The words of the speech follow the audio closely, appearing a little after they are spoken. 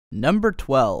Number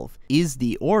 12. Is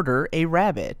the Order a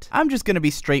Rabbit? I'm just gonna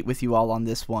be straight with you all on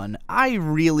this one. I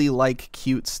really like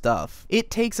cute stuff.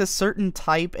 It takes a certain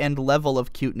type and level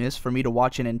of cuteness for me to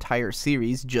watch an entire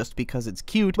series just because it's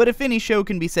cute, but if any show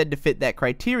can be said to fit that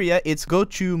criteria, it's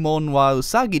Gochu mon wa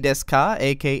usagi desu ka,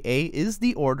 aka Is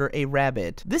the Order a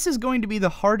Rabbit? This is going to be the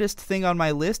hardest thing on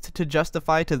my list to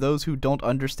justify to those who don't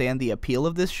understand the appeal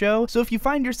of this show, so if you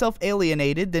find yourself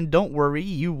alienated, then don't worry,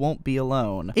 you won't be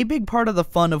alone. A big part of the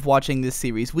fun of watching this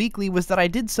series weekly was that I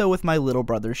did so with my little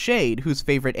brother Shade, whose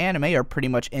favorite anime are pretty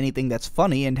much anything that's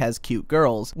funny and has cute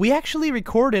girls. We actually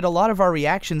recorded a lot of our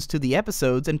reactions to the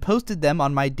episodes and posted them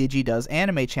on my DigiDoes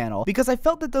anime channel, because I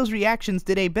felt that those reactions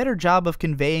did a better job of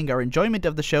conveying our enjoyment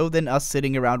of the show than us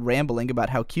sitting around rambling about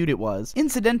how cute it was.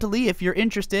 Incidentally, if you're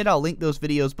interested, I'll link those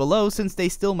videos below since they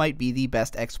still might be the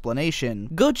best explanation.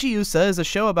 Gochi-Usa is a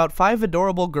show about 5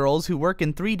 adorable girls who work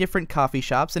in 3 different coffee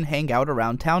shops and hang out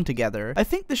around town together. I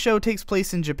think the show takes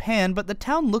place in Japan, but the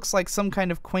town looks like some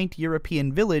kind of quaint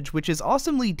European village, which is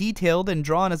awesomely detailed and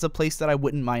drawn as a place that I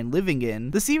wouldn't mind living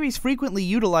in. The series frequently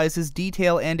utilizes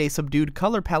detail and a subdued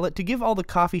color palette to give all the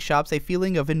coffee shops a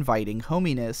feeling of inviting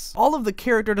hominess. All of the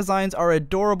character designs are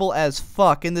adorable as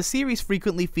fuck, and the series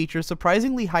frequently features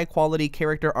surprisingly high quality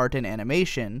character art and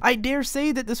animation. I dare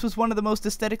say that this was one of the most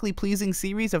aesthetically pleasing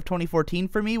series of 2014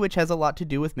 for me, which has a lot to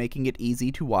do with making it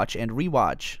easy to watch and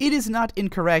rewatch. It is not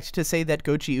incorrect to say that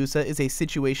Gochi-Usa is a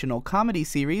situational comedy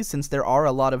series, since there are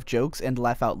a lot of jokes and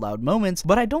laugh out loud moments,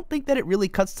 but I don't think that it really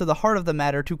cuts to the heart of the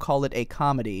matter to call it a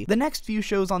comedy. The next few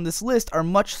shows on this list are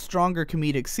much stronger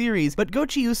comedic series, but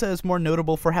Gochi-Usa is more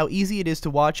notable for how easy it is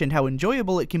to watch and how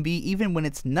enjoyable it can be even when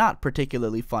it's not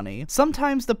particularly funny.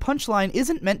 Sometimes the punchline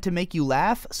isn't meant to make you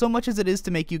laugh so much as it is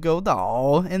to make you go,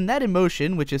 "Aww," and that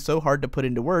emotion, which is so hard to put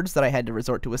into words that I had to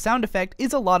resort to a sound effect,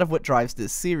 is a lot of what drives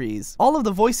this series. All of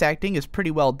the voice acting is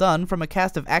pretty well done from a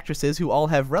cast of actresses who all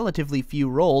have relatively few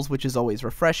roles, which is always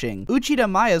refreshing. Uchida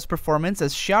Maya's performance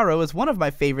as Sharo is one of my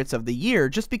favorites of the year,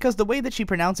 just because the way that she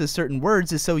pronounces certain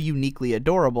words is so uniquely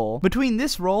adorable. Between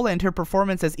this role and her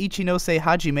performance as Ichinose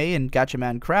Hajime in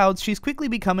Gatchaman Crowds, she's quickly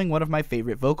becoming one of my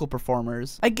favorite vocal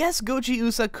performers. I guess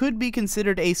Gochi-Usa could be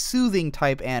considered a soothing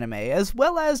type anime, as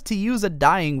well as, to use a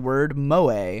dying word,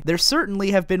 moe. There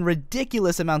certainly have been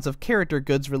ridiculous amounts of character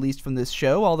goods released from this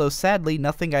show, although sadly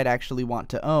nothing I'd actually want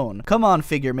to own. Come on,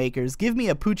 figure makers, give me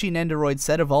a Pucci Nendoroid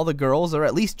set of all the girls, or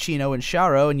at least Chino and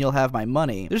Sharo, and you'll have my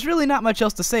money. There's really not much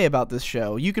else to say about this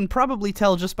show. You can probably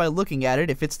tell just by looking at it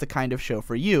if it's the kind of show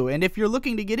for you, and if you're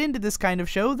looking to get into this kind of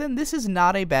show, then this is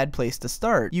not a bad place to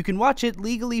start. You can watch it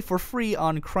legally for free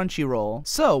on Crunchyroll.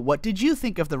 So, what did you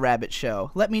think of The Rabbit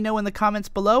Show? Let me know in the comments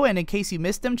below, and in case you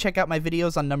missed them, check out my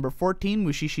videos on number 14,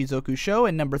 Mushishizoku Show,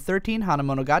 and number 13, Hana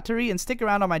Monogatari, and stick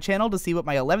around on my channel to see what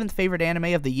my 11th favorite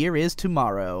anime of the year is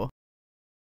tomorrow.